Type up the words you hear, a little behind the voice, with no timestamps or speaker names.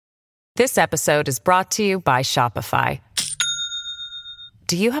This episode is brought to you by Shopify.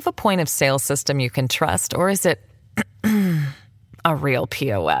 Do you have a point of sale system you can trust, or is it a real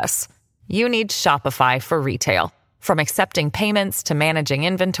POS? You need Shopify for retail. From accepting payments to managing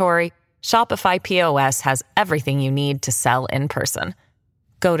inventory, Shopify POS has everything you need to sell in person.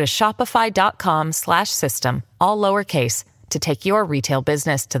 Go to shopify.com/system, all lowercase, to take your retail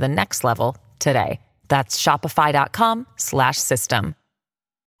business to the next level today. That's shopify.com/system.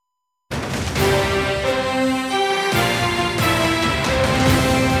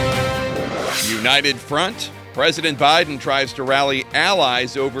 United front? President Biden tries to rally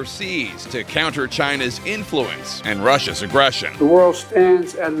allies overseas to counter China's influence and Russia's aggression. The world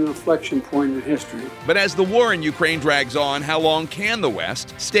stands at an inflection point in history. But as the war in Ukraine drags on, how long can the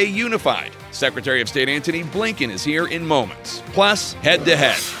West stay unified? Secretary of State Antony Blinken is here in moments. Plus,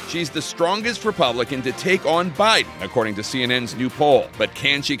 head-to-head, she's the strongest Republican to take on Biden, according to CNN's new poll. But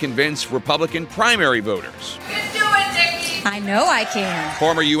can she convince Republican primary voters? I know I can.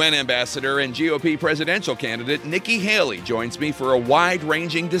 Former UN ambassador and GOP presidential candidate Nikki joins me for a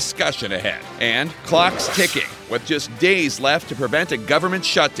wide-ranging discussion ahead. And clock's ticking, with just days left to prevent a government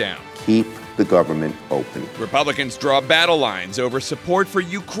shutdown. Keep the government open. Republicans draw battle lines over support for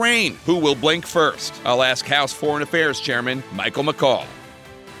Ukraine. Who will blink first? I'll ask House Foreign Affairs Chairman Michael McCaul.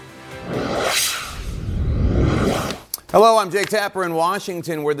 Hello, I'm Jake Tapper in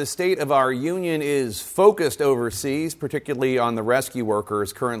Washington, where the state of our union is focused overseas, particularly on the rescue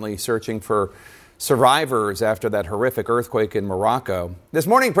workers currently searching for survivors after that horrific earthquake in Morocco. This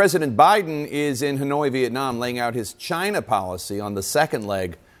morning, President Biden is in Hanoi, Vietnam, laying out his China policy on the second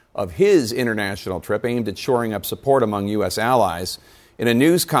leg of his international trip aimed at shoring up support among U.S. allies. In a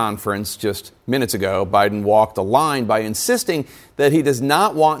news conference just minutes ago, Biden walked a line by insisting that he does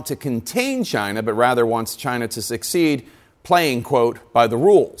not want to contain China, but rather wants China to succeed, playing, quote, by the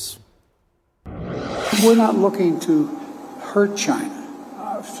rules. We're not looking to hurt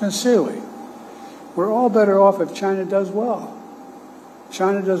China, sincerely. We're all better off if China does well.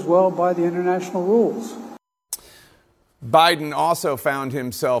 China does well by the international rules. Biden also found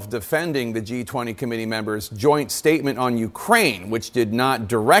himself defending the G20 committee members' joint statement on Ukraine, which did not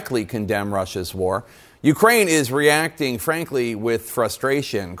directly condemn Russia's war. Ukraine is reacting, frankly, with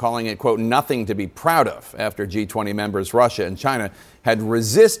frustration, calling it, quote, nothing to be proud of, after G20 members Russia and China had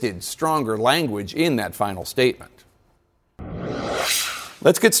resisted stronger language in that final statement.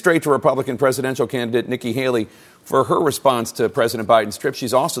 Let's get straight to Republican presidential candidate Nikki Haley for her response to President Biden's trip.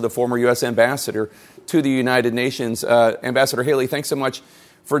 She's also the former U.S. ambassador to the United Nations. Ambassador Haley, thanks so much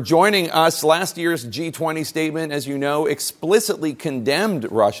for joining us. Last year's G20 statement, as you know, explicitly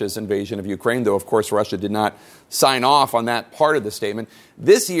condemned Russia's invasion of Ukraine, though, of course, Russia did not sign off on that part of the statement.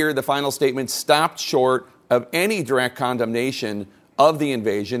 This year, the final statement stopped short of any direct condemnation of the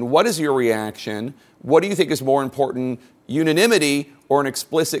invasion. What is your reaction? What do you think is more important, unanimity or an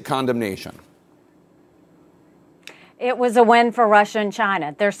explicit condemnation? It was a win for Russia and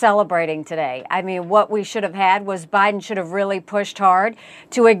China. They're celebrating today. I mean, what we should have had was Biden should have really pushed hard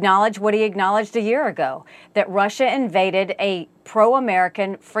to acknowledge what he acknowledged a year ago, that Russia invaded a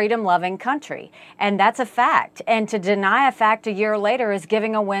pro-American, freedom-loving country. And that's a fact. And to deny a fact a year later is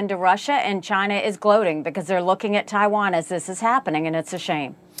giving a win to Russia, and China is gloating because they're looking at Taiwan as this is happening, and it's a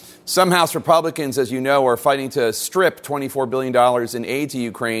shame. Some House Republicans, as you know, are fighting to strip $24 billion in aid to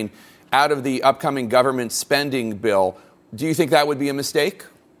Ukraine out of the upcoming government spending bill. Do you think that would be a mistake?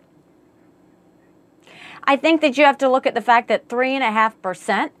 I think that you have to look at the fact that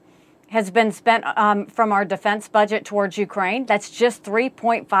 3.5% has been spent from our defense budget towards Ukraine. That's just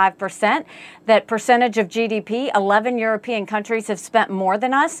 3.5%. That percentage of GDP, 11 European countries have spent more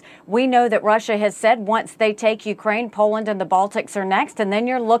than us. We know that Russia has said once they take Ukraine, Poland and the Baltics are next, and then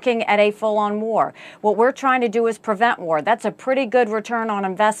you're looking at a full-on war. What we're trying to do is prevent war. That's a pretty good return on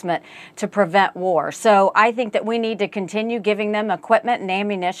investment to prevent war. So I think that we need to continue giving them equipment and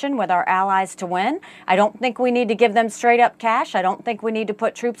ammunition with our allies to win. I don't think we need to give them straight-up cash. I don't think we need to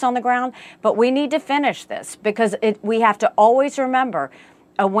put troops on the ground. But we need to finish this because we have to always remember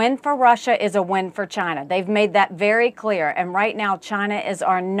a win for Russia is a win for China. They've made that very clear. And right now, China is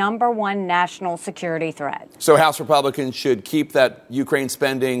our number one national security threat. So House Republicans should keep that Ukraine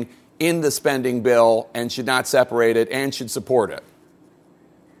spending in the spending bill and should not separate it and should support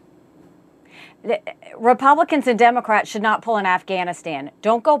it. Republicans and Democrats should not pull in Afghanistan.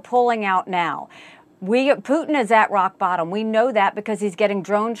 Don't go pulling out now. Putin is at rock bottom. We know that because he's getting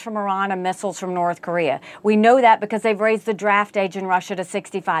drones from Iran and missiles from North Korea. We know that because they've raised the draft age in Russia to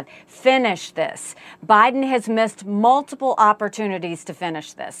 65. Finish this. Biden has missed multiple opportunities to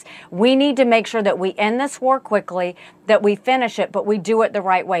finish this. We need to make sure that we end this war quickly, that we finish it, but we do it the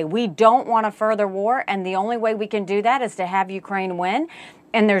right way. We don't want a further war, and the only way we can do that is to have Ukraine win.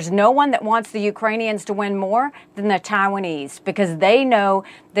 And there's no one that wants the Ukrainians to win more than the Taiwanese, because they know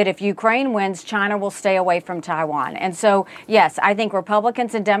that if Ukraine wins, China will stay away from Taiwan. And so, yes, I think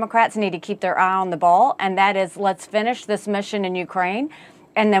Republicans and Democrats need to keep their eye on the ball, and that is, let's finish this mission in Ukraine,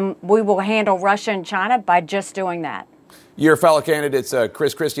 and then we will handle Russia and China by just doing that. Your fellow candidates,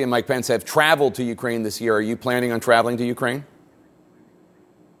 Chris Christie and Mike Pence, have traveled to Ukraine this year. Are you planning on traveling to Ukraine?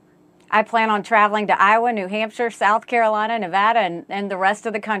 I plan on traveling to Iowa, New Hampshire, South Carolina, Nevada, and the rest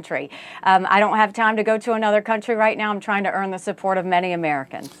of the country. I don't have time to go to another country right now. I'm trying to earn the support of many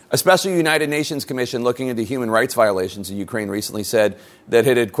Americans. A special United Nations commission looking into human rights violations in Ukraine recently said that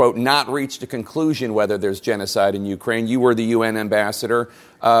it had, quote, not reached a conclusion whether there's genocide in Ukraine. You were the UN ambassador.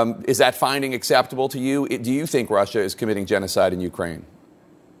 Is that finding acceptable to you? Do you think Russia is committing genocide in Ukraine?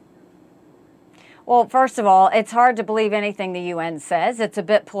 Well, first of all, it's hard to believe anything the UN says. It's a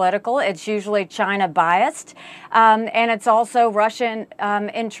bit political. It's usually China biased. And it's also Russian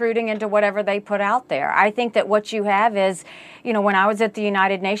intruding into whatever they put out there. I think that what you have is, when I was at the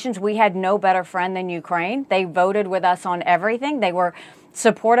United Nations, we had no better friend than Ukraine. They voted with us on everything. They were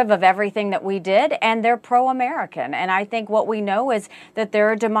supportive of everything that we did, and they're pro-American. And I think what we know is that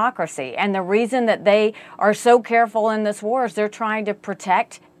they're a democracy. And the reason that they are so careful in this war is they're trying to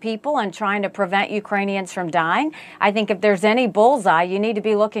protect people and trying to prevent Ukrainians from dying. I think if there's any bullseye, you need to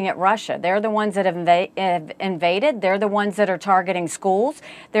be looking at Russia. They're the ones that have invaded. They're the ones that are targeting schools.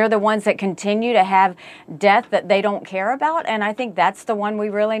 They're the ones that continue to have death that they don't care about. And I think that's the one we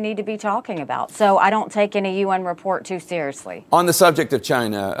really need to be talking about. So I don't take any UN report too seriously. On the subject of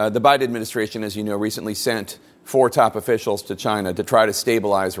China, the Biden administration, as you know, recently sent 4 top officials to China to try to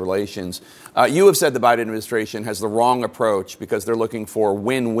stabilize relations. You have said the Biden administration has the wrong approach because they're looking for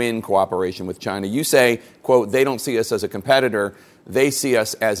win-win cooperation with China. You say, quote, they don't see us as a competitor. They see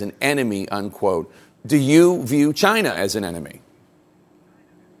us as an enemy, unquote. Do you view China as an enemy?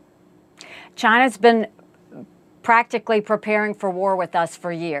 China's been practically preparing for war with us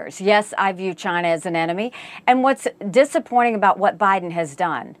for years. Yes, I view China as an enemy. And what's disappointing about what Biden has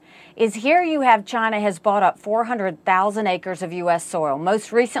done is here you have China has bought up 400,000 acres of U.S. soil,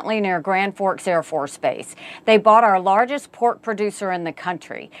 most recently near Grand Forks Air Force Base. They bought our largest pork producer in the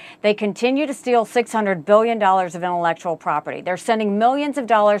country. They continue to steal $600 billion of intellectual property. They're sending millions of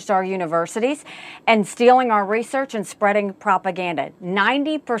dollars to our universities and stealing our research and spreading propaganda.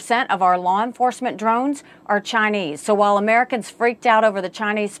 90% of our law enforcement drones are Chinese. So while Americans freaked out over the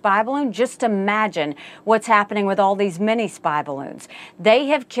Chinese spy balloon, just imagine what's happening with all these mini spy balloons. They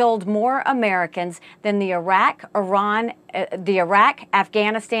have killed more Americans than the Iraq,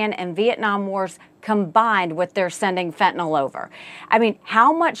 Afghanistan, and Vietnam wars combined with their sending fentanyl over. I mean,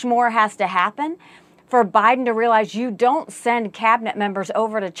 how much more has to happen for Biden to realize you don't send cabinet members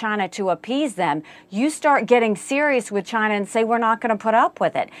over to China to appease them? You start getting serious with China and say, we're not going to put up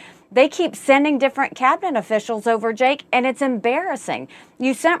with it. They keep sending different cabinet officials over, Jake, and it's embarrassing.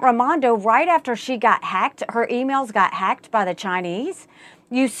 You sent Raimondo right after she got hacked. Her emails got hacked by the Chinese.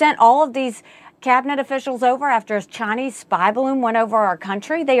 You sent all of these cabinet officials over after a Chinese spy balloon went over our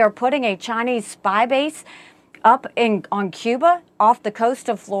country. They are putting a Chinese spy base up on Cuba off the coast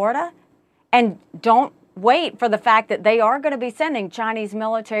of Florida. And don't wait for the fact that they are going to be sending Chinese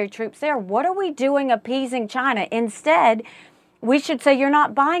military troops there. What are we doing appeasing China? Instead, we should say you're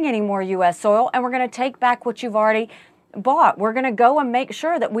not buying any more U.S. soil, and we're going to take back what you've already bought. We're going to go and make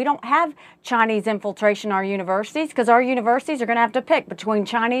sure that we don't have Chinese infiltration in our universities, because our universities are going to have to pick between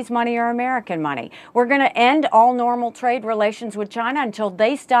Chinese money or American money. We're going to end all normal trade relations with China until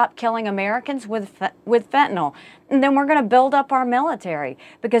they stop killing Americans with fentanyl. And then we're going to build up our military,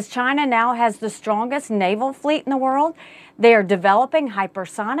 because China now has the strongest naval fleet in the world. They are developing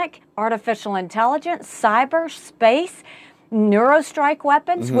hypersonic, artificial intelligence, cyber, space, neurostrike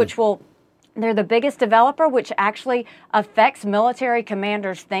weapons, which will... They're the biggest developer, which actually affects military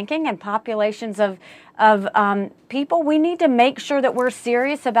commanders' thinking and populations of people. We need to make sure that we're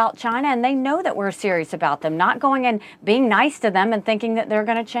serious about China, and they know that we're serious about them, not going and being nice to them and thinking that they're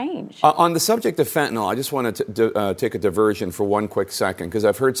going to change. On the subject of fentanyl, I just want to take a diversion for one quick second, because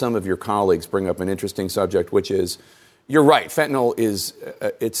I've heard some of your colleagues bring up an interesting subject, which is, you're right, fentanyl is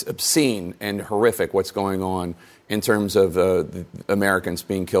it's obscene and horrific what's going on in terms of Americans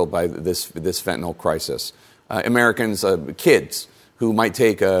being killed by this fentanyl crisis. Americans, kids who might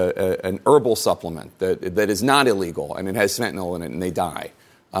take an herbal supplement that is not illegal and it has fentanyl in it and they die.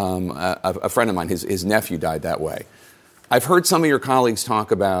 A friend of mine, his nephew died that way. I've heard some of your colleagues talk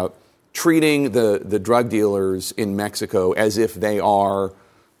about treating the drug dealers in Mexico as if they are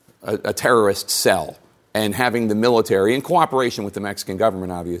a terrorist cell and having the military, in cooperation with the Mexican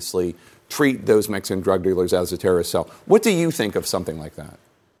government, obviously, treat those Mexican drug dealers as a terrorist cell. What do you think of something like that?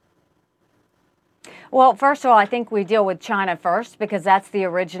 Well, first of all, I think we deal with China first because that's the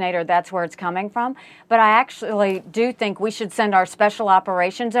originator, that's where it's coming from. But I actually do think we should send our special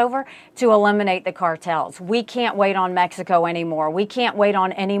operations over to eliminate the cartels. We can't wait on Mexico anymore. We can't wait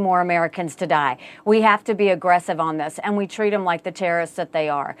on any more Americans to die. We have to be aggressive on this, and we treat them like the terrorists that they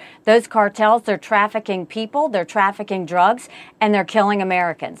are. Those cartels, they're trafficking people, they're trafficking drugs, and they're killing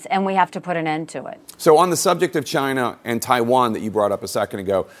Americans, and we have to put an end to it. So on the subject of China and Taiwan that you brought up a second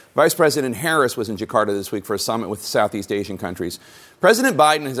ago, Vice President Harris was in Jakarta this week for a summit with Southeast Asian countries. President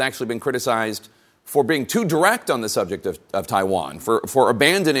Biden has actually been criticized for being too direct on the subject of Taiwan, for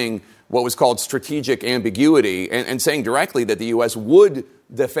abandoning what was called strategic ambiguity and saying directly that the U.S. would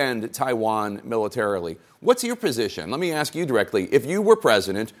defend Taiwan militarily. What's your position? Let me ask you directly. If you were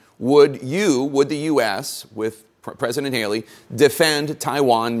president, would the U.S., with President Haley, defend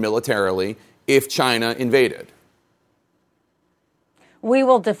Taiwan militarily if China invaded? We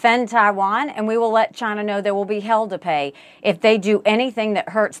will defend Taiwan, and we will let China know there will be hell to pay if they do anything that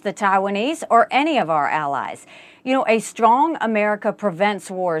hurts the Taiwanese or any of our allies. You know, a strong America prevents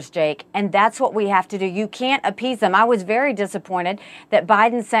wars, Jake, and that's what we have to do. You can't appease them. I was very disappointed that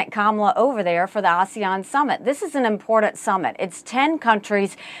Biden sent Kamala over there for the ASEAN summit. This is an important summit. It's 10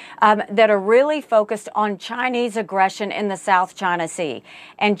 countries that are really focused on Chinese aggression in the South China Sea.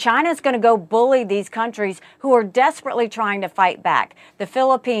 And China's going to go bully these countries who are desperately trying to fight back. The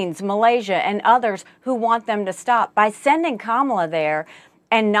Philippines, Malaysia, and others who want them to stop. By sending Kamala there,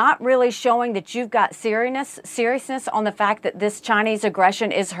 and not really showing that you've got seriousness on the fact that this Chinese aggression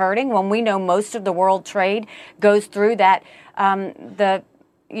is hurting when we know most of the world trade goes through that,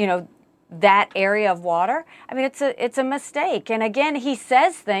 that area of water. I mean, it's a mistake. And again, he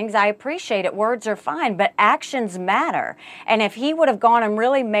says things, I appreciate it, words are fine, but actions matter. And if he would have gone and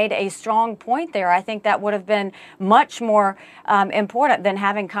really made a strong point there, I think that would have been much more important than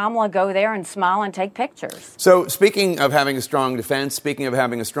having Kamala go there and smile and take pictures. So speaking of having a strong defense, speaking of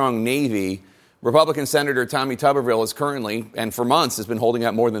having a strong Navy, Republican Senator Tommy Tuberville is currently, and for months, has been holding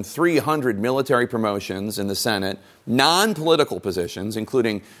up more than 300 military promotions in the Senate, non-political positions,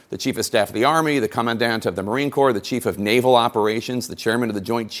 including the Chief of Staff of the Army, the Commandant of the Marine Corps, the Chief of Naval Operations, the Chairman of the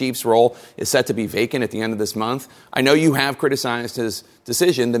Joint Chiefs role is set to be vacant at the end of this month. I know you have criticized his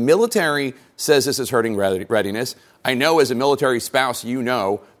decision. The military says this is hurting readiness. I know as a military spouse,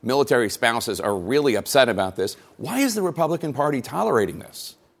 military spouses are really upset about this. Why is the Republican Party tolerating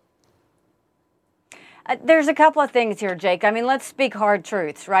this? There's a couple of things here, Jake. I mean, let's speak hard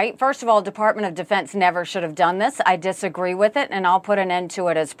truths, right? First of all, Department of Defense never should have done this. I disagree with it, and I'll put an end to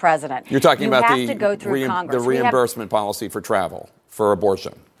it as president. You're talking about the reimbursement policy for travel, for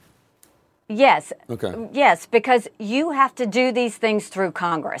abortion. Yes. Okay. Yes, because you have to do these things through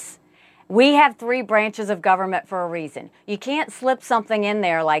Congress. We have 3 branches of government for a reason. You can't slip something in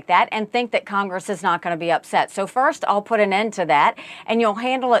there like that and think that Congress is not going to be upset. So first, I'll put an end to that, and you'll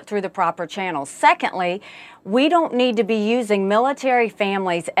handle it through the proper channels. Secondly, we don't need to be using military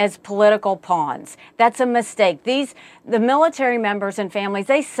families as political pawns. That's a mistake. The military members and families,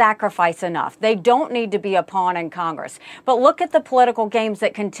 they sacrifice enough. They don't need to be a pawn in Congress. But look at the political games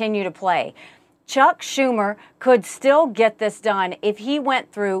that continue to play. Chuck Schumer could still get this done if he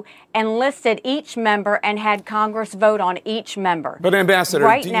went through and listed each member and had Congress vote on each member. But Ambassador,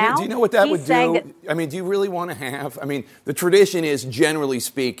 right do you know what that would do? I mean, do you really want to have, the tradition is, generally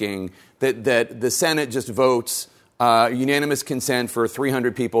speaking, that the Senate just votes unanimous consent for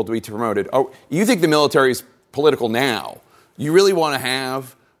 300 people to be promoted. Oh, you think the military is political now? You really want to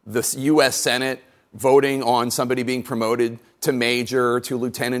have the U.S. Senate voting on somebody being promoted to major, to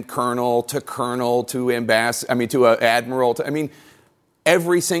lieutenant colonel, to ambassador, to admiral.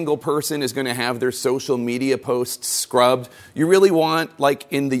 Every single person is going to have their social media posts scrubbed. You really want, like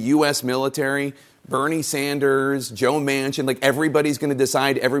in the U.S. military, Bernie Sanders, Joe Manchin, everybody's going to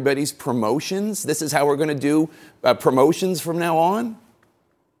decide everybody's promotions? This is how we're going to do promotions from now on?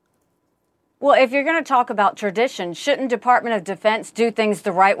 Well, if you're going to talk about tradition, shouldn't Department of Defense do things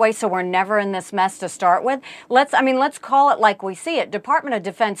the right way so we're never in this mess to start with? Let's call it like we see it. Department of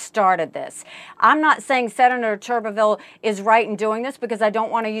Defense started this. I'm not saying Senator Tuberville is right in doing this because I don't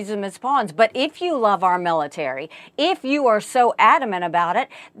want to use them as pawns. But if you love our military, if you are so adamant about it,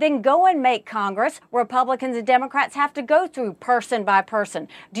 then go and make Congress, Republicans and Democrats, have to go through person by person.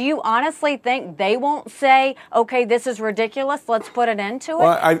 Do you honestly think they won't say, okay, this is ridiculous, let's put an end to it?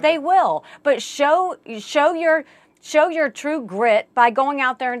 Well, they will. But show your true grit by going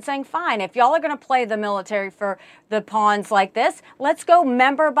out there and saying, fine, if y'all are going to play the military for the pawns like this, let's go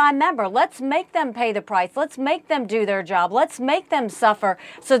member by member. Let's make them pay the price. Let's make them do their job. Let's make them suffer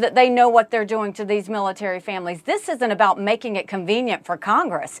so that they know what they're doing to these military families. This isn't about making it convenient for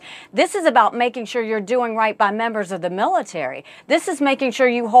Congress. This is about making sure you're doing right by members of the military. This is making sure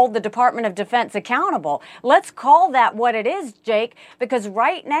you hold the Department of Defense accountable. Let's call that what it is, Jake, because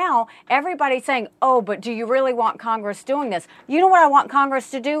right now everybody's saying, oh, but do you really want Congress doing this? You know what I want Congress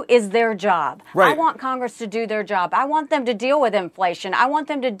to do is their job. Right. I want Congress to do their job. I want them to deal with inflation. I want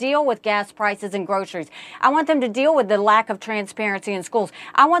them to deal with gas prices and groceries. I want them to deal with the lack of transparency in schools.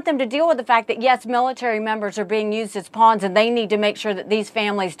 I want them to deal with the fact that, yes, military members are being used as pawns and they need to make sure that these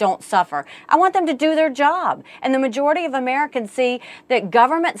families don't suffer. I want them to do their job. And the majority of Americans see that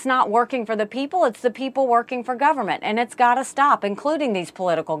government's not working for the people. It's the people working for government. And it's got to stop, including these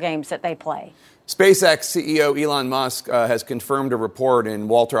political games that they play. SpaceX CEO Elon Musk has confirmed a report in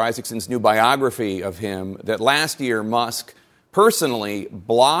Walter Isaacson's new biography of him that last year Musk personally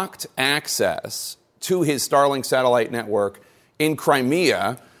blocked access to his Starlink satellite network in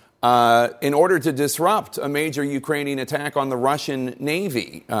Crimea in order to disrupt a major Ukrainian attack on the Russian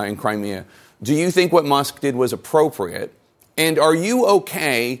Navy in Crimea. Do you think what Musk did was appropriate? And are you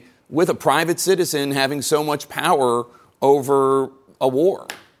okay with a private citizen having so much power over a war?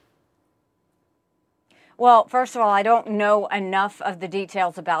 Well, first of all, I don't know enough of the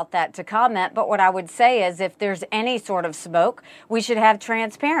details about that to comment, but what I would say is if there's any sort of smoke, we should have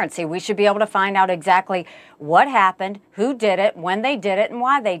transparency. We should be able to find out exactly what happened, who did it, when they did it, and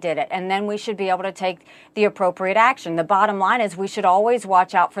why they did it. And then we should be able to take the appropriate action. The bottom line is we should always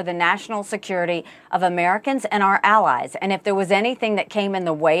watch out for the national security of Americans and our allies. And if there was anything that came in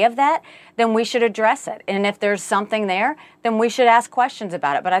the way of that, then we should address it. And if there's something there, then we should ask questions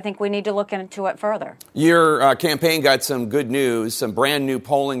about it. But I think we need to look into it further. Your campaign got some good news, some brand new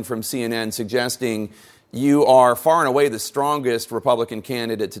polling from CNN suggesting you are far and away the strongest Republican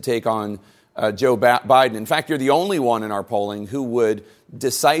candidate to take on Joe Biden. In fact, you're the only one in our polling who would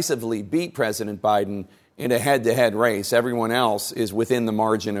decisively beat President Biden in a head-to-head race. Everyone else is within the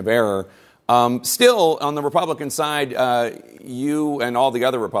margin of error. Still, on the Republican side, you and all the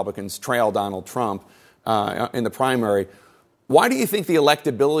other Republicans trail Donald Trump in the primary. Why do you think the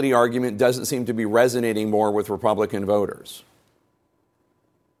electability argument doesn't seem to be resonating more with Republican voters?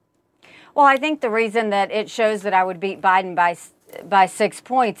 Well, I think the reason that it shows that I would beat Biden by 6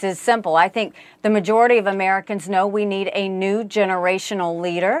 points is simple. I think the majority of Americans know we need a new generational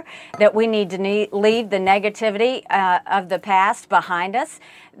leader, that we need to leave the negativity of the past behind us.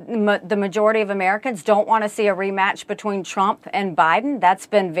 The majority of Americans don't want to see a rematch between Trump and Biden. That's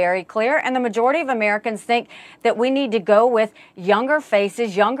been very clear. And the majority of Americans think that we need to go with younger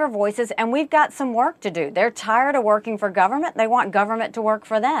faces, younger voices, and we've got some work to do. They're tired of working for government. They want government to work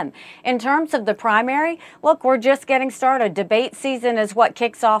for them. In terms of the primary, look, we're just getting started. Debate season is what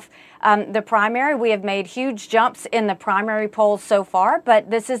kicks off the primary. We have made huge jumps in the primary polls so far,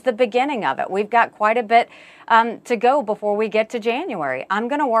 but this is the beginning of it. We've got quite a bit to go before we get to January. I'm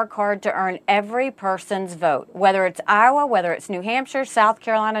going to work hard to earn every person's vote, whether it's Iowa, whether it's New Hampshire, South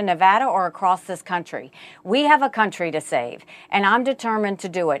Carolina, Nevada, or across this country. We have a country to save, and I'm determined to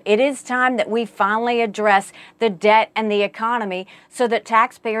do it. It is time that we finally address the debt and the economy so that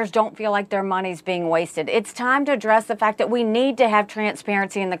taxpayers don't feel like their money's being wasted. It's time to address the fact that we need to have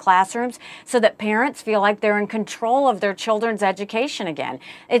transparency in the classrooms so that parents feel like they're in control of their children's education again.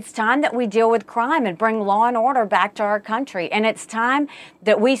 It's time that we deal with crime and bring law and order back to our country. And it's time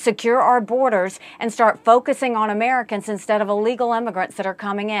that we secure our borders and start focusing on Americans instead of illegal immigrants that are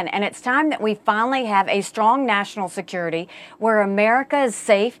coming in. And it's time that we finally have a strong national security where America is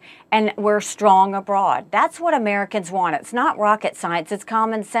safe and we're strong abroad. That's what Americans want. It's not rocket science, it's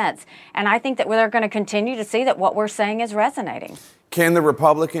common sense. And I think that we're going to continue to see that what we're saying is resonating. Can the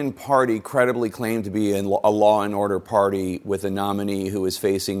Republican Party credibly claim to be a law and order party with a nominee who is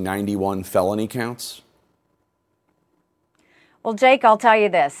facing 91 felony counts? Well, Jake, I'll tell you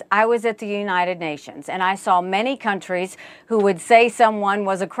this. I was at the United Nations, and I saw many countries who would say someone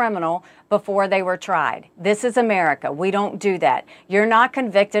was a criminal, before they were tried. This is America. We don't do that. You're not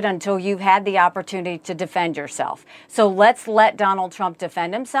convicted until you've had the opportunity to defend yourself. So let's let Donald Trump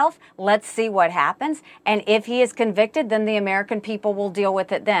defend himself. Let's see what happens. And if he is convicted, then the American people will deal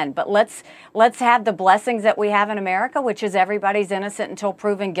with it then. But let's have the blessings that we have in America, which is everybody's innocent until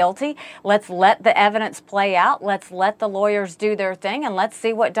proven guilty. Let's let the evidence play out. Let's let the lawyers do their thing, and let's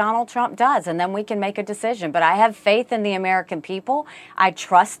see what Donald Trump does, and then we can make a decision. But I have faith in the American people. I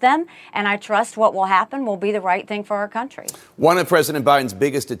trust them, and I trust what will happen will be the right thing for our country. One of President Biden's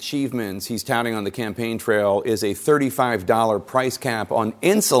biggest achievements he's touting on the campaign trail is a $35 price cap on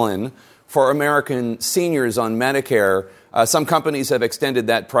insulin for American seniors on Medicare. Some companies have extended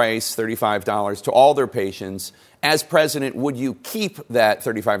that price, $35, to all their patients. As president, would you keep that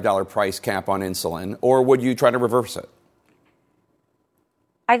 $35 price cap on insulin, or would you try to reverse it?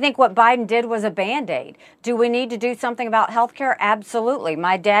 I think what Biden did was a Band-Aid. Do we need to do something about health care? Absolutely.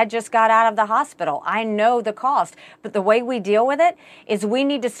 My dad just got out of the hospital. I know the cost. But the way we deal with it is we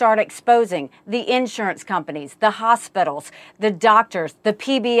need to start exposing the insurance companies, the hospitals, the doctors, the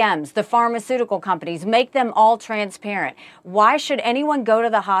PBMs, the pharmaceutical companies, make them all transparent. Why should anyone go to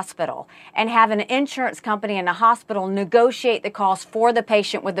the hospital and have an insurance company in the hospital negotiate the cost for the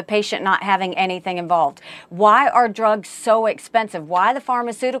patient with the patient not having anything involved? Why are drugs so expensive? Why the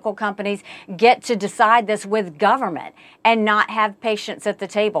pharmaceutical companies get to decide this with government and not have patients at the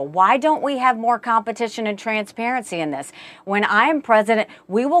table? Why don't we have more competition and transparency in this? When I am president,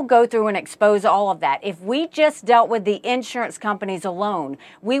 we will go through and expose all of that. If we just dealt with the insurance companies alone,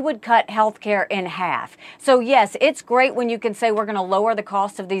 we would cut health care in half. So yes, it's great when you can say we're going to lower the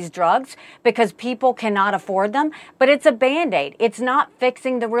cost of these drugs because people cannot afford them, but it's a Band-Aid. It's not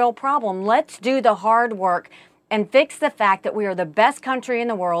fixing the real problem. Let's do the hard work and fix the fact that we are the best country in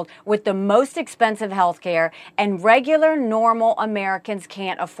the world with the most expensive health care, and regular, normal Americans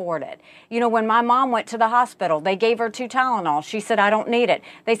can't afford it. You know, when my mom went to the hospital, they gave her 2 Tylenol. She said, I don't need it.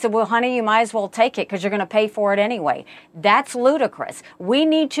 They said, well, honey, you might as well take it because you're going to pay for it anyway. That's ludicrous. We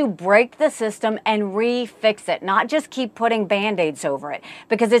need to break the system and refix it, not just keep putting Band-Aids over it,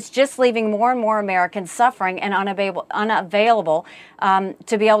 because it's just leaving more and more Americans suffering and unavailable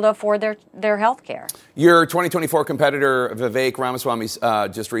to be able to afford their health care. Your 2024 competitor, Vivek Ramaswamy,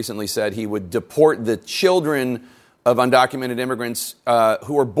 just recently said he would deport the children of undocumented immigrants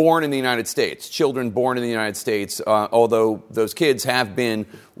who were born in the United States, children born in the United States, although those kids have been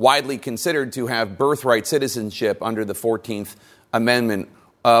widely considered to have birthright citizenship under the 14th Amendment.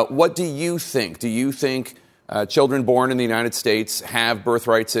 What do you think? Do you think children born in the United States have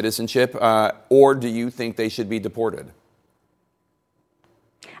birthright citizenship, or do you think they should be deported?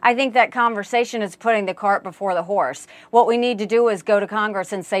 I think that conversation is putting the cart before the horse. What we need to do is go to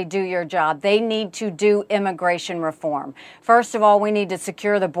Congress and say, do your job. They need to do immigration reform. First of all, we need to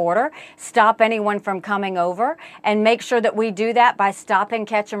secure the border, stop anyone from coming over, and make sure that we do that by stopping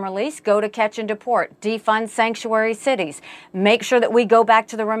catch and release, go to catch and deport, defund sanctuary cities, make sure that we go back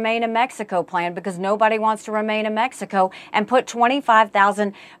to the Remain in Mexico plan because nobody wants to remain in Mexico, and put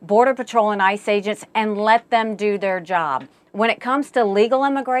 25,000 Border Patrol and ICE agents and let them do their job. When it comes to legal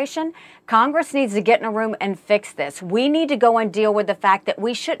immigration, Congress needs to get in a room and fix this. We need to go and deal with the fact that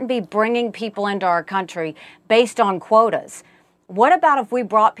we shouldn't be bringing people into our country based on quotas. What about if we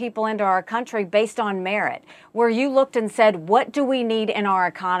brought people into our country based on merit, where you looked and said, what do we need in our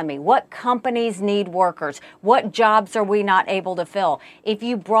economy? What companies need workers? What jobs are we not able to fill? If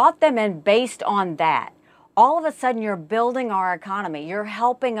you brought them in based on that, all of a sudden you're building our economy. You're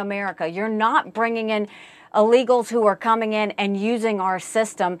helping America. You're not bringing in illegals who are coming in and using our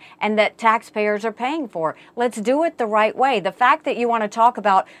system and that taxpayers are paying for. Let's do it the right way. The fact that you want to talk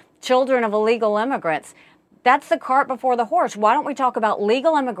about children of illegal immigrants, that's the cart before the horse. Why don't we talk about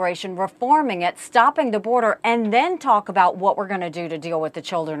legal immigration, reforming it, stopping the border, and then talk about what we're going to do to deal with the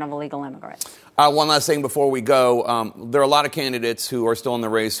children of illegal immigrants? One last thing before we go. There are a lot of candidates who are still in the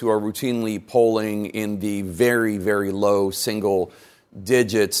race who are routinely polling in the very, very low single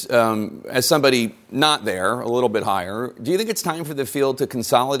digits. As somebody not there, a little bit higher, do you think it's time for the field to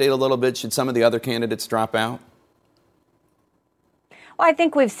consolidate a little bit? Should some of the other candidates drop out? Well, I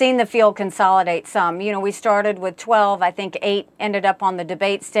think we've seen the field consolidate some. You know, we started with 12. I think 8 ended up on the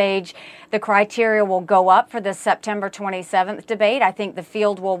debate stage. The criteria will go up for the September 27th debate. I think the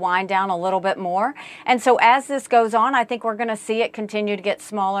field will wind down a little bit more. And so as this goes on, I think we're going to see it continue to get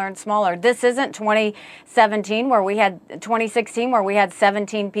smaller and smaller. This isn't 2016 where we had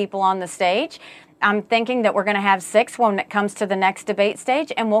 17 people on the stage. I'm thinking that we're going to have 6 when it comes to the next debate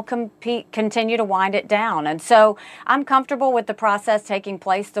stage, and we'll continue to wind it down. And so I'm comfortable with the process taking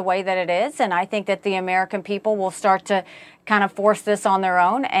place the way that it is, and I think that the American people will start to kind of force this on their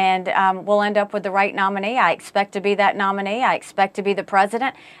own, and we'll end up with the right nominee. I expect to be that nominee. I expect to be the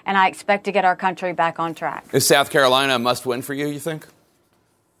president, and I expect to get our country back on track. Is South Carolina a must-win for you think?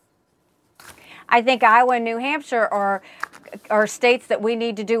 I think Iowa and New Hampshire are states that we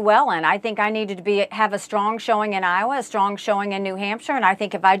need to do well in. I think I needed to have a strong showing in Iowa, a strong showing in New Hampshire, and I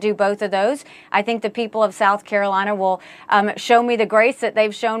think if I do both of those, I think the people of South Carolina will show me the grace that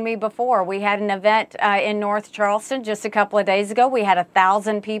they've shown me before. We had an event in North Charleston just a couple of days ago. We had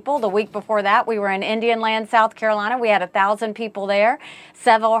 1,000 people. The week before that, we were in Indian Land, South Carolina. We had 1,000 people there,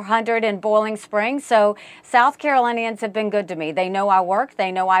 several hundred in Boiling Springs. So South Carolinians have been good to me. They know I work,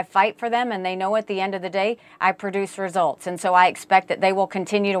 they know I fight for them, and they know at the end of the day, I produce results. And so I expect that they will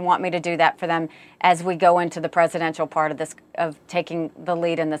continue to want me to do that for them as we go into the presidential part of taking the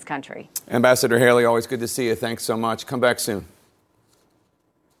lead in this country. Ambassador Haley, always good to see you. Thanks so much. Come back soon.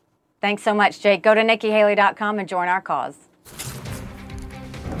 Thanks so much, Jake. Go to NikkiHaley.com and join our cause.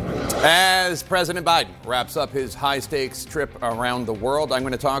 As President Biden wraps up his high-stakes trip around the world, I'm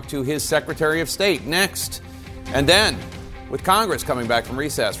going to talk to his Secretary of State next. And then, with Congress coming back from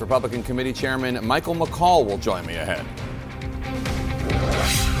recess, Republican Committee Chairman Michael McCaul will join me ahead.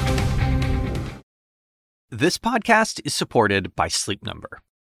 This podcast is supported by Sleep Number.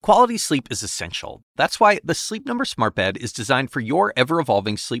 Quality sleep is essential. That's why the Sleep Number Smart Bed is designed for your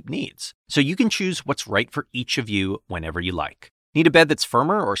ever-evolving sleep needs, so you can choose what's right for each of you whenever you like. Need a bed that's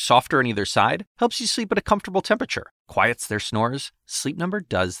firmer or softer on either side? Helps you sleep at a comfortable temperature. Quiets their snores? Sleep Number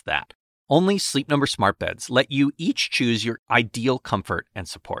does that. Only Sleep Number Smart Beds let you each choose your ideal comfort and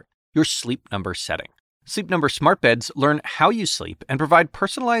support, your Sleep Number setting. Sleep Number Smart Beds learn how you sleep and provide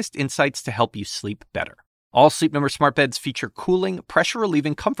personalized insights to help you sleep better. All Sleep Number Smart Beds feature cooling,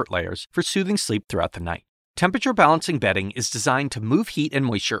 pressure-relieving comfort layers for soothing sleep throughout the night. Temperature-balancing bedding is designed to move heat and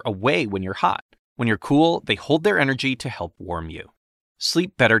moisture away when you're hot. When you're cool, they hold their energy to help warm you.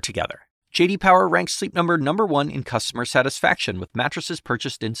 Sleep better together. J.D. Power ranks Sleep Number #1 in customer satisfaction with mattresses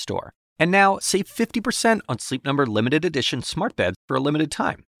purchased in-store. And now, save 50% on Sleep Number limited edition smart beds for a limited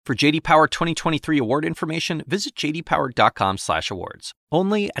time. For J.D. Power 2023 award information, visit jdpower.com/awards.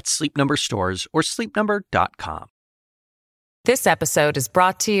 Only at Sleep Number stores or sleepnumber.com. This episode is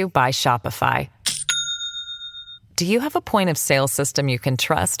brought to you by Shopify. Do you have a point of sale system you can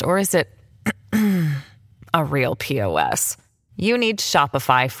trust, or is it a real POS? You need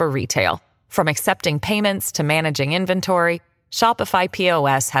Shopify for retail. From accepting payments to managing inventory, Shopify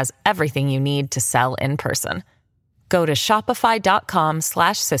POS has everything you need to sell in person. Go to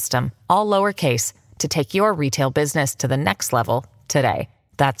shopify.com/system, all lowercase, to take your retail business to the next level today.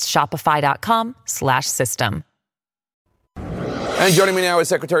 That's shopify.com/system. And joining me now is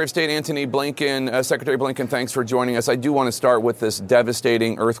Secretary of State Antony Blinken. Secretary Blinken, thanks for joining us. I do want to start with this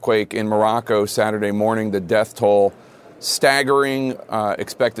devastating earthquake in Morocco Saturday morning. The death toll staggering,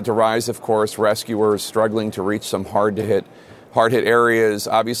 expected to rise, of course. Rescuers struggling to reach some hard-hit areas.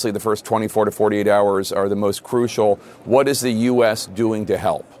 Obviously, the first 24 to 48 hours are the most crucial. What is the U.S. doing to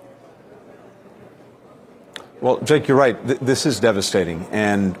help? Well, Jake, you're right. This is devastating.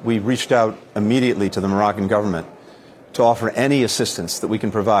 And we reached out immediately to the Moroccan government to offer any assistance that we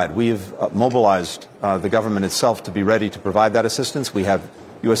can provide. We have mobilized the government itself to be ready to provide that assistance. We have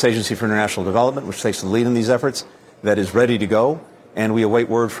U.S. Agency for International Development, which takes the lead in these efforts, that is ready to go. And we await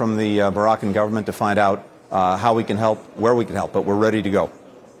word from the Moroccan government to find out how we can help, where we can help, but we're ready to go.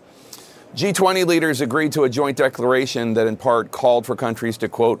 G20 leaders agreed to a joint declaration that in part called for countries to,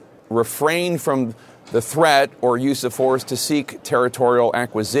 quote, refrain from the threat or use of force to seek territorial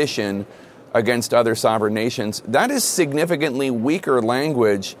acquisition against other sovereign nations. That is significantly weaker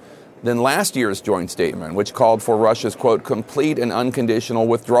language than last year's joint statement, which called for Russia's, quote, complete and unconditional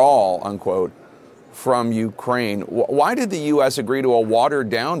withdrawal, unquote, from Ukraine. Why did the U.S. agree to a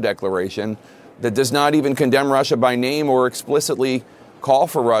watered-down declaration that does not even condemn Russia by name or explicitly call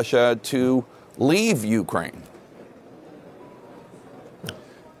for Russia to leave Ukraine?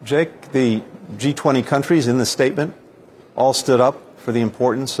 Jake, the G20 countries in the statement all stood up for the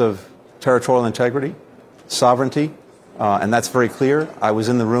importance of territorial integrity, sovereignty, and that's very clear. I was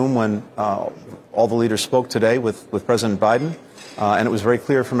in the room when all the leaders spoke today with President Biden, and it was very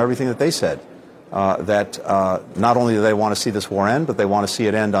clear from everything that they said that not only do they want to see this war end, but they want to see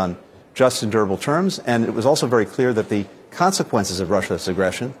it end on just and durable terms. And it was also very clear that the consequences of Russia's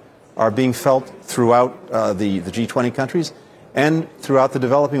aggression are being felt throughout the G20 countries and throughout the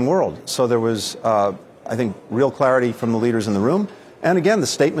developing world. So there was, I think, real clarity from the leaders in the room. And again, the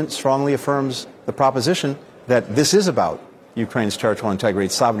statement strongly affirms the the proposition that this is about Ukraine's territorial integrity,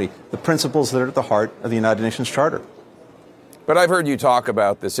 its sovereignty, the principles that are at the heart of the United Nations Charter. But I've heard you talk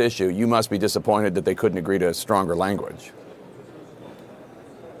about this issue. You must be disappointed that they couldn't agree to stronger language.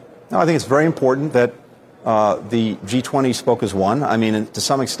 No, I think it's very important that the G20 spoke as one. I mean, to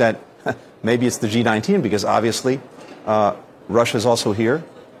some extent, maybe it's the G19 because obviously Russia is also here.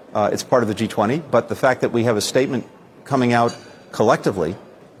 It's part of the G20. But the fact that we have a statement coming out collectively,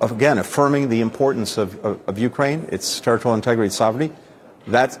 again, affirming the importance of Ukraine, its territorial integrity, its sovereignty,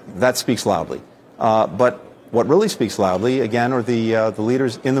 that speaks loudly. But what really speaks loudly, again, are the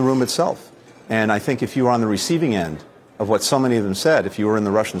leaders in the room itself. And I think if you were on the receiving end of what so many of them said, if you were in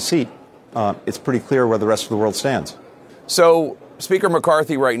the Russian seat, it's pretty clear where the rest of the world stands. So Speaker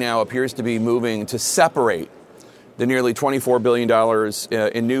McCarthy right now appears to be moving to separate the nearly $24 billion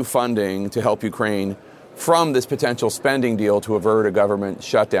in new funding to help Ukraine from this potential spending deal to avert a government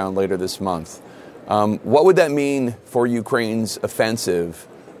shutdown later this month. What would that mean for Ukraine's offensive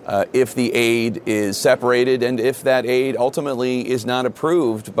if the aid is separated and if that aid ultimately is not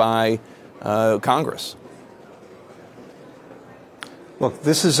approved by Congress? Look,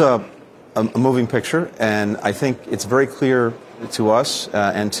 this is a moving picture, and I think it's very clear to us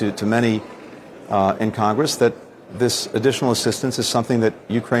and to many in Congress that this additional assistance is something that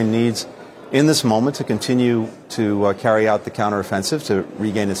Ukraine needs in this moment to continue to carry out the counteroffensive, to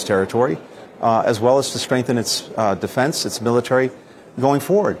regain its territory, as well as to strengthen its defense, its military, going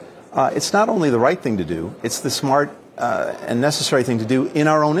forward. It's not only the right thing to do, it's the smart and necessary thing to do in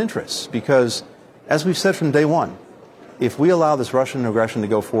our own interests, because, as we've said from day one, if we allow this Russian aggression to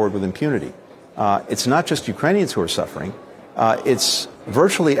go forward with impunity, it's not just Ukrainians who are suffering. It's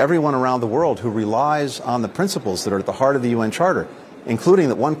virtually everyone around the world who relies on the principles that are at the heart of the UN Charter, including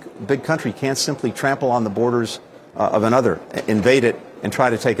that one big country can't simply trample on the borders of another, invade it, and try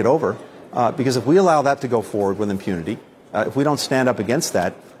to take it over. Because if we allow that to go forward with impunity, if we don't stand up against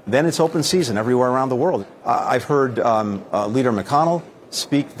that, then it's open season everywhere around the world. I've heard Leader McConnell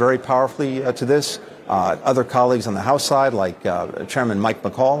speak very powerfully to this. Other colleagues on the House side, like Chairman Mike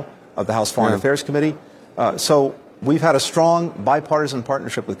McCaul of the House Foreign Affairs Committee. So we've had a strong bipartisan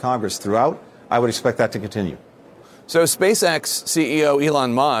partnership with Congress throughout. I would expect that to continue. So SpaceX CEO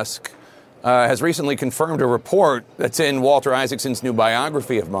Elon Musk has recently confirmed a report that's in Walter Isaacson's new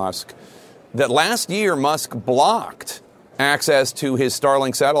biography of Musk that last year Musk blocked access to his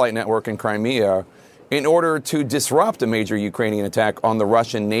Starlink satellite network in Crimea in order to disrupt a major Ukrainian attack on the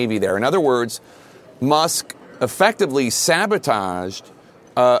Russian Navy there. In other words, Musk effectively sabotaged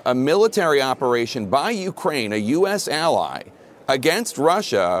a military operation by Ukraine, a U.S. ally, against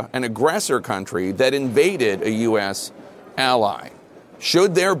Russia, an aggressor country that invaded a U.S. ally.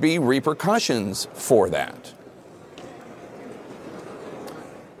 Should there be repercussions for that?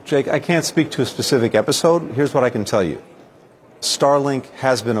 Jake, I can't speak to a specific episode. Here's what I can tell you. Starlink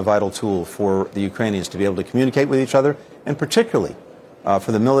has been a vital tool for the Ukrainians to be able to communicate with each other, and particularly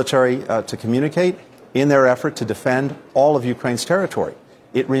for the military to communicate in their effort to defend all of Ukraine's territory.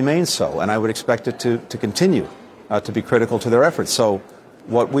 It remains so, and I would expect it to continue to be critical to their efforts. So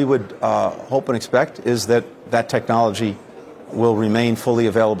what we would hope and expect is that that technology will remain fully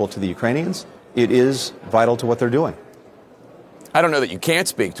available to the Ukrainians. It is vital to what they're doing. I don't know that you can't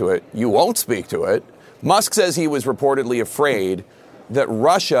speak to it. You won't speak to it. Musk says he was reportedly afraid that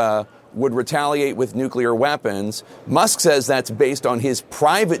Russia would retaliate with nuclear weapons. Musk says that's based on his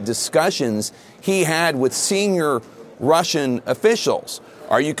private discussions he had with senior Russian officials.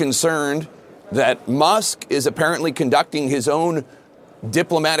 Are you concerned that Musk is apparently conducting his own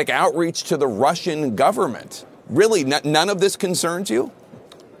diplomatic outreach to the Russian government? Really, none of this concerns you?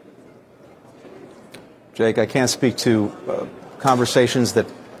 Jake, I can't speak to conversations that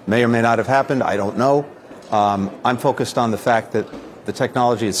may or may not have happened. I don't know. I'm focused on the fact that the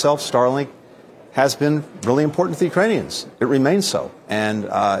technology itself, Starlink, has been really important to the Ukrainians. It remains so. And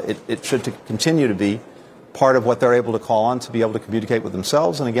it should continue to be part of what they're able to call on to be able to communicate with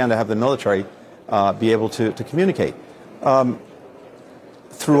themselves and, again, to have the military be able to communicate.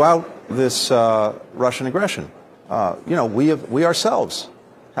 Throughout this Russian aggression, we ourselves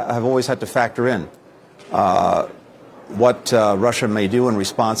have always had to factor in what Russia may do in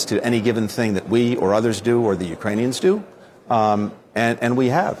response to any given thing that we or others do or the Ukrainians do, and we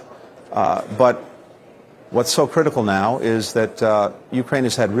have. But what's so critical now is that Ukraine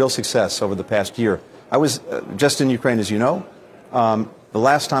has had real success over the past year. I was just in Ukraine, as you know. The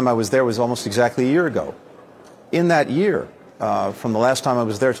last time I was there was almost exactly a year ago. In that year, from the last time I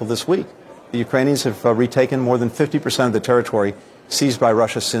was there till this week, the Ukrainians have retaken more than 50% of the territory seized by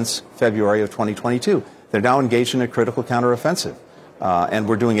Russia since February of 2022. They're now engaged in a critical counteroffensive. And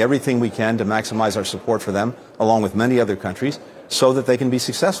we're doing everything we can to maximize our support for them, along with many other countries, so that they can be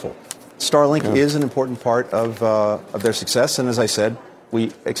successful. Starlink is an important part of their success, and as I said,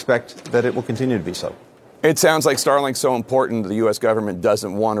 we expect that it will continue to be so. It sounds like Starlink's so important the U.S. government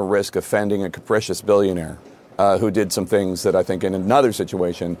doesn't want to risk offending a capricious billionaire who did some things that I think in another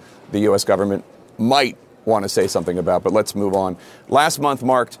situation the U.S. government might want to say something about. But let's move on. Last month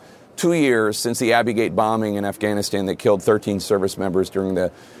marked 2 years since the Abbey Gate bombing in Afghanistan that killed 13 service members during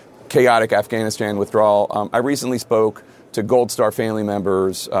the chaotic Afghanistan withdrawal. I recently spoke to Gold Star family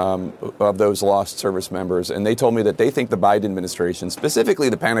members of those lost service members, and they told me that they think the Biden administration, specifically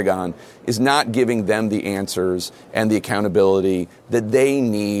the Pentagon, is not giving them the answers and the accountability that they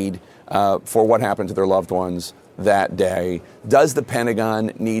need for what happened to their loved ones that day. Does the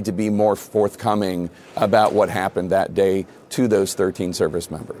Pentagon need to be more forthcoming about what happened that day to those 13 service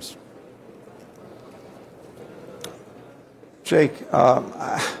members? Jake,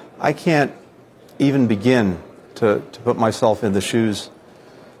 I can't even begin to put myself in the shoes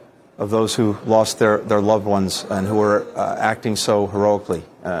of those who lost their loved ones and who are acting so heroically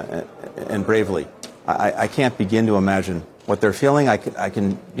and bravely. I can't begin to imagine what they're feeling. I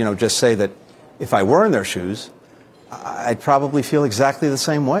can just say that if I were in their shoes, I'd probably feel exactly the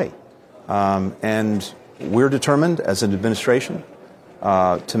same way. And we're determined as an administration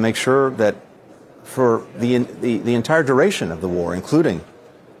to make sure that for the entire duration of the war, including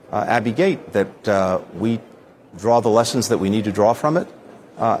Abbey Gate, that we draw the lessons that we need to draw from it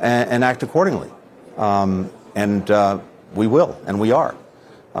and act accordingly. And we will, and we are.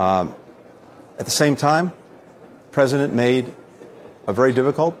 At the same time, the President made a very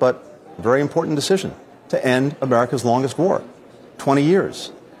difficult but very important decision to end America's longest war, 20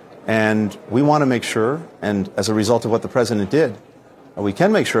 years. And we want to make sure, and as a result of what the President did, we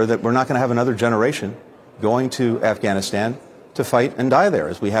can make sure that we're not going to have another generation going to Afghanistan to fight and die there,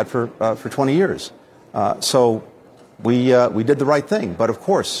 as we had for 20 years. So we did the right thing. But of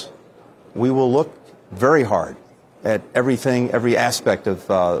course, we will look very hard at every aspect of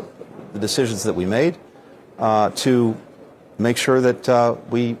the decisions that we made to make sure that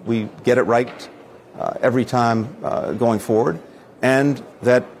we get it right every time going forward, and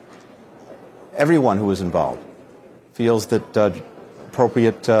that everyone who is involved feels that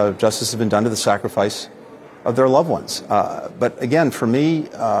appropriate justice has been done to the sacrifice of their loved ones. But again, for me,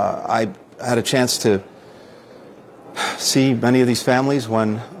 I had a chance to see many of these families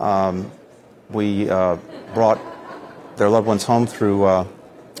when we brought their loved ones home through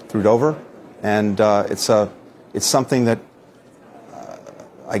Dover, and it's something that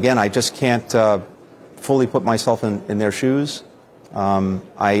again, I just can't fully put myself in their shoes.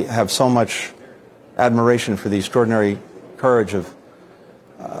 I have so much admiration for the extraordinary courage of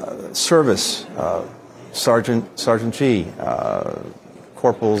service, Sergeant G,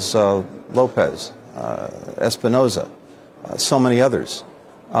 Corporals Lopez, Espinoza, so many others.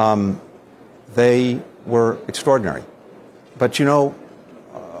 They were extraordinary. But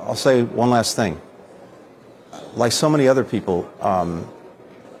I'll say one last thing. Like so many other people,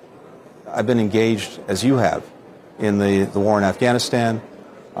 I've been engaged, as you have, in the war in Afghanistan,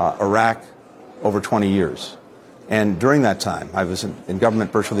 Iraq, over 20 years. And during that time, I was in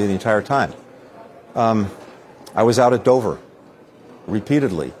government virtually the entire time. I was out at Dover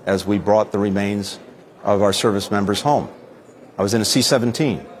repeatedly as we brought the remains of our service members home. I was in a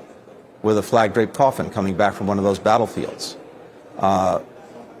C-17 with a flag-draped coffin coming back from one of those battlefields.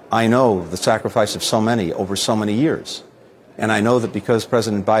 I know the sacrifice of so many over so many years. And I know that because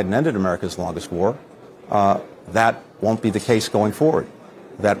President Biden ended America's longest war, that won't be the case going forward.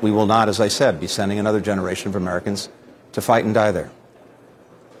 That we will not, as I said, be sending another generation of Americans to fight and die there.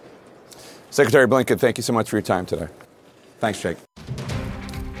 Secretary Blinken, thank you so much for your time today. Thanks, Jake.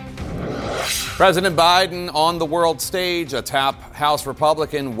 President Biden on the world stage. A top House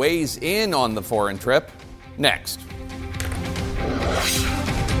Republican weighs in on the foreign trip. Next.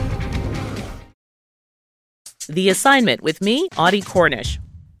 The Assignment with me, Audie Cornish.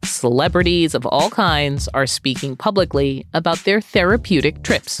 Celebrities of all kinds are speaking publicly about their therapeutic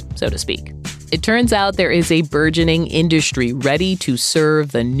trips, so to speak. It turns out there is a burgeoning industry ready to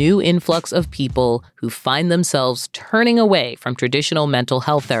serve the new influx of people who find themselves turning away from traditional mental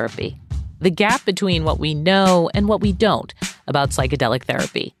health therapy. The gap between what we know and what we don't about psychedelic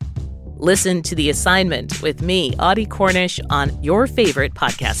therapy. Listen to The Assignment with me, Audie Cornish, on your favorite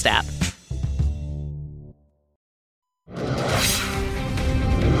podcast app.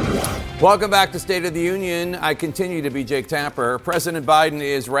 Welcome back to State of the Union. I continue to be Jake Tapper. President Biden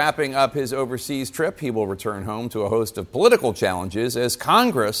is wrapping up his overseas trip. He will return home to a host of political challenges as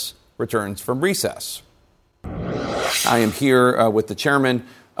Congress returns from recess. I am here with the chairman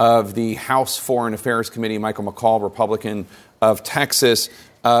of the House Foreign Affairs Committee, Michael McCaul, Republican of Texas.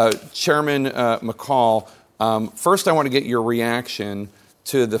 Chairman McCaul, first I want to get your reaction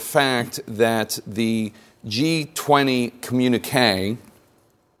to the fact that the G20 communique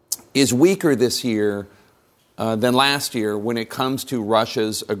is weaker this year than last year when it comes to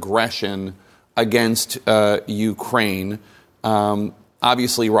Russia's aggression against Ukraine.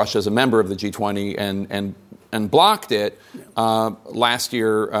 Obviously, Russia is a member of the G20 and blocked it. Last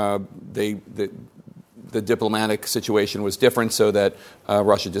year, the diplomatic situation was different, so that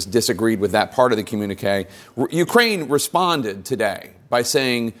Russia just disagreed with that part of the communique. Ukraine responded today by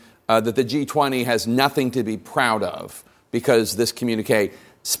saying that the G20 has nothing to be proud of because this communique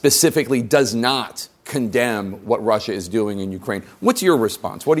specifically does not condemn what Russia is doing in Ukraine. What's your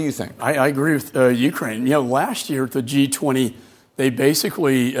response? What do you think? I agree with Ukraine. Last year at the G20, they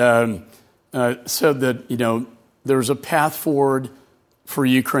basically said that, there's a path forward for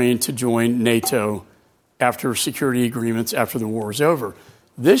Ukraine to join NATO after security agreements after the war is over.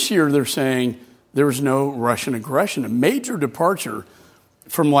 This year, they're saying there's no Russian aggression, a major departure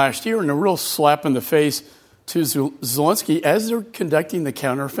from last year and a real slap in the face to Zelensky as they're conducting the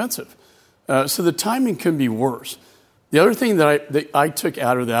counteroffensive. So the timing couldn't be worse. The other thing that I took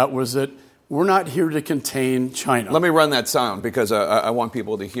out of that was that we're not here to contain China. Let me run that sound because I want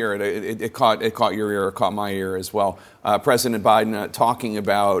people to hear it. It caught your ear, it caught my ear as well. President Biden talking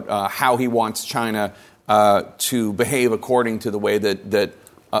about how he wants China to behave according to the way that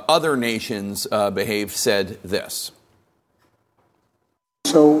other nations behave, said this.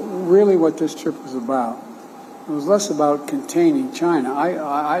 So really what this trip was about, it was less about containing China.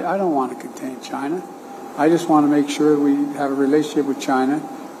 I don't want to contain China. I just want to make sure we have a relationship with China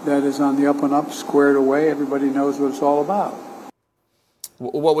that is on the up and up, squared away. Everybody knows what it's all about.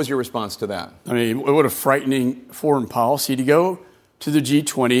 What was your response to that? I mean, what a frightening foreign policy to go to the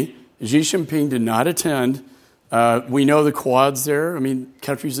G20. Xi Jinping did not attend. We know the Quad's there. I mean,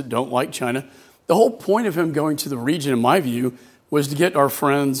 countries that don't like China. The whole point of him going to the region, in my view, was to get our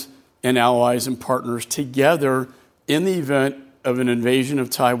friends and allies and partners together in the event of an invasion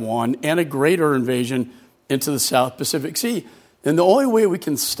of Taiwan and a greater invasion into the South Pacific Sea. And the only way we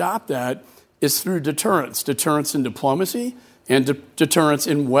can stop that is through deterrence in diplomacy and deterrence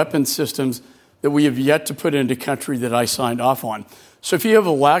in weapon systems that we have yet to put into country that I signed off on. So if you have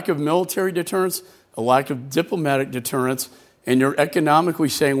a lack of military deterrence, a lack of diplomatic deterrence, and you're economically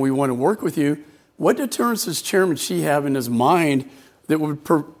saying we want to work with you, what deterrence does Chairman Xi have in his mind that would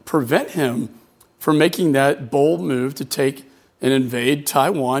prevent him from making that bold move to take and invade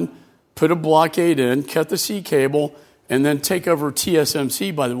Taiwan, put a blockade in, cut the sea cable, and then take over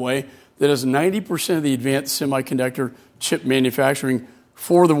TSMC, by the way, that has 90% of the advanced semiconductor chip manufacturing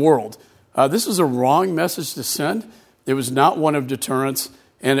for the world. This is a wrong message to send. It was not one of deterrence.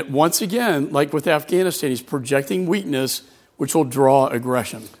 And once again, like with Afghanistan, he's projecting weakness, which will draw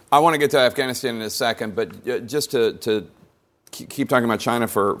aggression. I want to get to Afghanistan in a second, but just to keep talking about China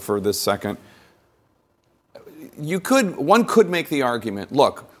for this second, one could make the argument,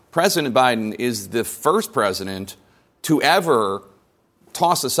 look, President Biden is the first president to ever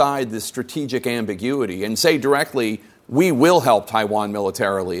toss aside this strategic ambiguity and say directly, we will help Taiwan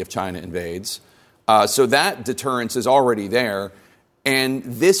militarily if China invades. So that deterrence is already there. And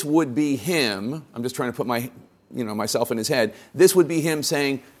this would be him, I'm just trying to put myself in his head, this would be him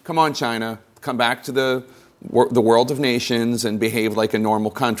saying, come on, China, come back to the world of nations and behave like a normal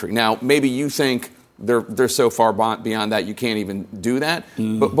country. Now, maybe you think they're so far beyond that you can't even do that.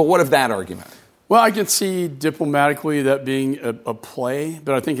 But what of that argument? Well, I can see diplomatically that being a play,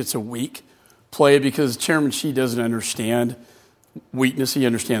 but I think it's a weak play because Chairman Xi doesn't understand weakness. He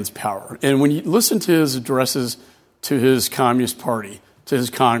understands power. And when you listen to his addresses to his Communist Party, to his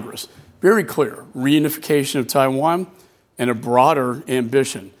Congress, very clear, reunification of Taiwan and a broader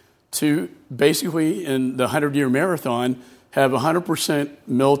ambition to basically, in the 100-year marathon, have 100%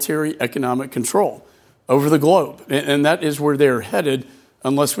 military economic control over the globe. And that is where they're headed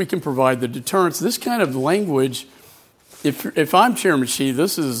unless we can provide the deterrence. This kind of language, if I'm Chairman Xi,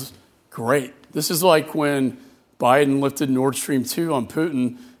 this is great. This is like when Biden lifted Nord Stream 2 on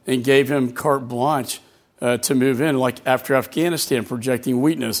Putin and gave him carte blanche to move in, like after Afghanistan projecting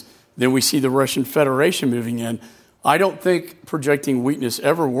weakness. Then we see the Russian Federation moving in. I don't think projecting weakness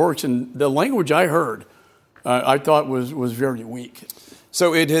ever works. And the language I heard, I thought was very weak.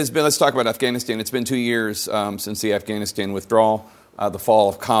 So it has been, let's talk about Afghanistan. It's been 2 years since the Afghanistan withdrawal, the fall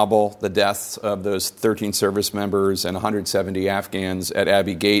of Kabul, the deaths of those 13 service members and 170 Afghans at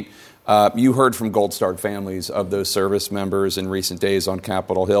Abbey Gate. You heard from Gold Star families of those service members in recent days on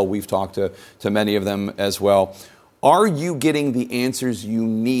Capitol Hill. We've talked to many of them as well. Are you getting the answers you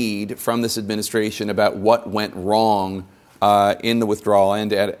need from this administration about what went wrong in the withdrawal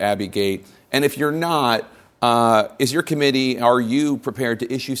and at Abbeygate? And if you're not, is your committee, are you prepared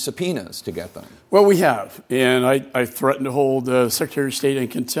to issue subpoenas to get them? Well, we have. And I threatened to hold the Secretary of State in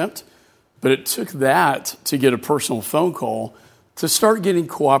contempt. But it took that to get a personal phone call to start getting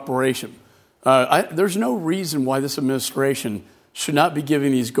cooperation. There's no reason why this administration should not be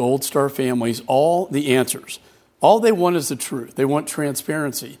giving these Gold Star families all the answers. All they want is the truth. They want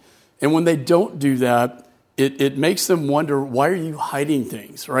transparency. And when they don't do that, it makes them wonder, why are you hiding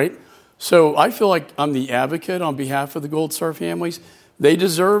things, right? So I feel like I'm the advocate on behalf of the Gold Star families. They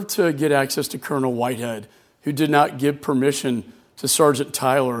deserve to get access to Colonel Whitehead, who did not give permission to Sergeant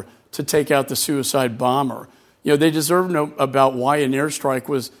Tyler to take out the suicide bomber. They deserve to know about why an airstrike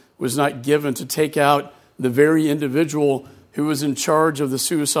was not given to take out the very individual who was in charge of the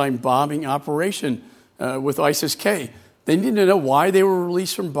suicide bombing operation with ISIS-K. They need to know why they were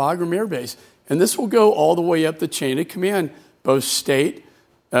released from Bagram Air Base. And this will go all the way up the chain of command, both state,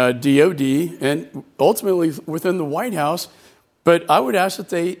 DOD, and ultimately within the White House. But I would ask that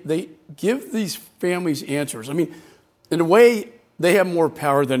they give these families answers. I mean, in a way, they have more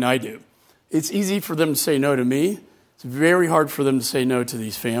power than I do. It's easy for them to say no to me. It's very hard for them to say no to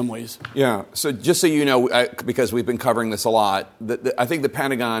these families. Yeah. So just so you know, because we've been covering this a lot, I think the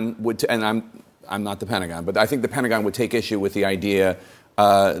Pentagon would, and I'm not the Pentagon, but I think the Pentagon would take issue with the idea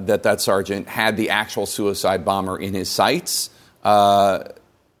that sergeant had the actual suicide bomber in his sights, per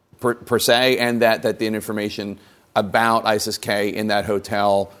se, and that the information about ISIS-K in that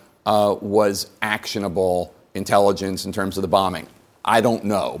hotel was actionable intelligence in terms of the bombing. I don't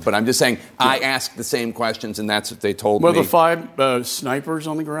know, but I'm just saying I asked the same questions, and that's what they told me. Well, the 5 snipers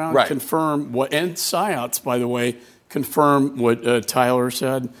on the ground confirm what, and PSYOPs, by the way, confirm what Tyler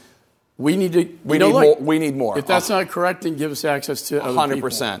said. We need to. We need more. If that's not correct, then give us access to other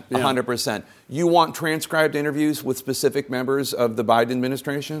 100%. 100%. You want transcribed interviews with specific members of the Biden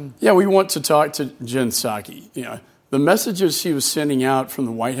administration? Yeah, we want to talk to Jen Psaki. The messages she was sending out from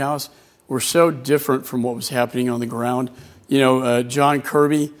the White House were so different from what was happening on the ground. John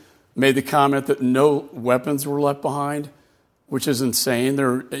Kirby made the comment that no weapons were left behind, which is insane. There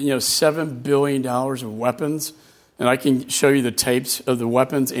are, $7 billion of weapons, and I can show you the tapes of the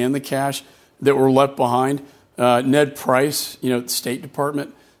weapons and the cash that were left behind. Ned Price, State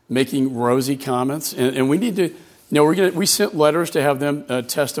Department, making rosy comments, and we need to, we sent letters to have them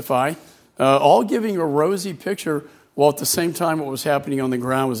testify, all giving a rosy picture, while at the same time what was happening on the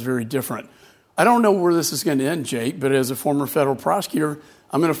ground was very different. I don't know where this is going to end, Jake, but as a former federal prosecutor,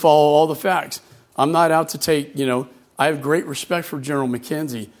 I'm going to follow all the facts. I'm not out to take, I have great respect for General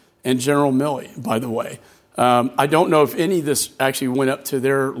McKenzie and General Milley, by the way. I don't know if any of this actually went up to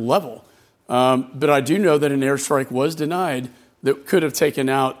their level, but I do know that an airstrike was denied that could have taken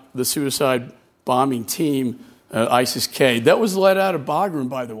out the suicide bombing team, ISIS-K. That was let out of Bagram,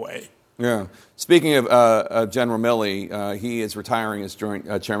 by the way. Yeah. Speaking of General Milley, he is retiring as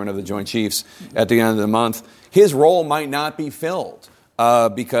chairman of the Joint Chiefs at the end of the month. His role might not be filled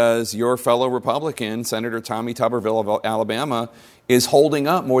because your fellow Republican, Senator Tommy Tuberville of Alabama, is holding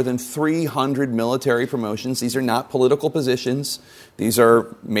up more than 300 military promotions. These are not political positions. These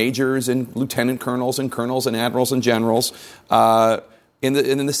are majors and lieutenant colonels and admirals and generals in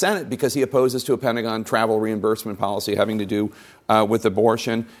the Senate because he opposes to a Pentagon travel reimbursement policy having to do with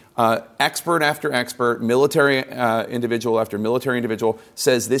abortion. Expert after expert, military individual after military individual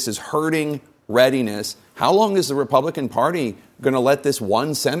says this is hurting readiness. How long is the Republican Party going to let this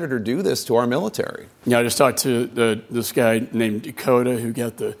one senator do this to our military? Yeah, I just talked to this guy named Dakota who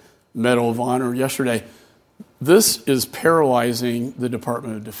got the Medal of Honor yesterday. This is paralyzing the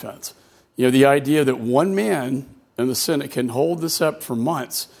Department of Defense. The idea that one man in the Senate can hold this up for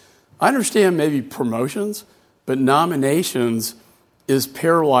months. I understand maybe promotions, but nominations is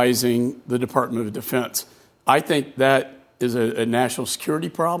paralyzing the Department of Defense. I think that is a national security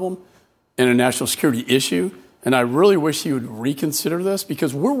problem and a national security issue, and I really wish he would reconsider this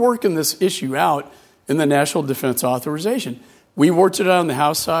because we're working this issue out in the National Defense Authorization. We worked it out on the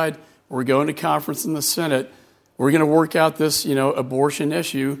House side. We're going to conference in the Senate. We're going to work out this, abortion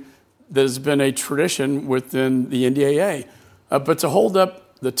issue that has been a tradition within the NDAA. But to hold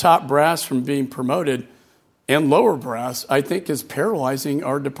up the top brass from being promoted and lower brass, I think, is paralyzing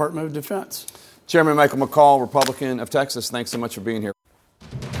our Department of Defense. Chairman Michael McCaul, Republican of Texas, thanks so much for being here.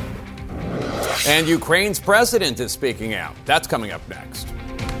 And Ukraine's president is speaking out. That's coming up next.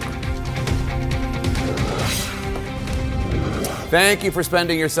 Thank you for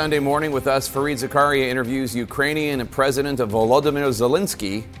spending your Sunday morning with us. Fareed Zakaria interviews Ukrainian President Volodymyr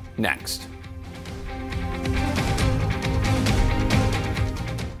Zelensky next.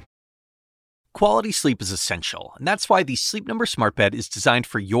 Quality sleep is essential, and that's why the Sleep Number Smart Bed is designed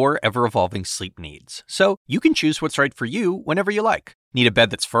for your ever-evolving sleep needs. So you can choose what's right for you whenever you like. Need a bed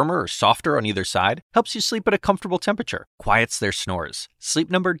that's firmer or softer on either side? Helps you sleep at a comfortable temperature. Quiets their snores.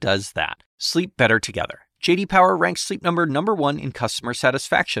 Sleep Number does that. Sleep better together. J.D. Power ranks Sleep Number #1 in customer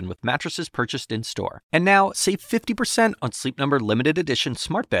satisfaction with mattresses purchased in-store. And now, save 50% on Sleep Number limited edition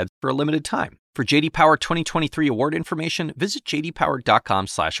smart beds for a limited time. For J.D. Power 2023 award information, visit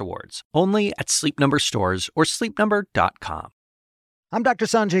jdpower.com/awards. Only at Sleep Number stores or sleepnumber.com. I'm Dr.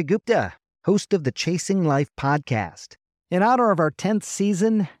 Sanjay Gupta, host of the Chasing Life podcast. In honor of our 10th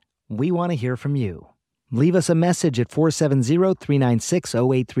season, we want to hear from you. Leave us a message at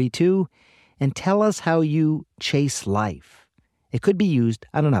 470-396-0832 and tell us how you chase life. It could be used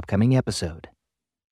on an upcoming episode.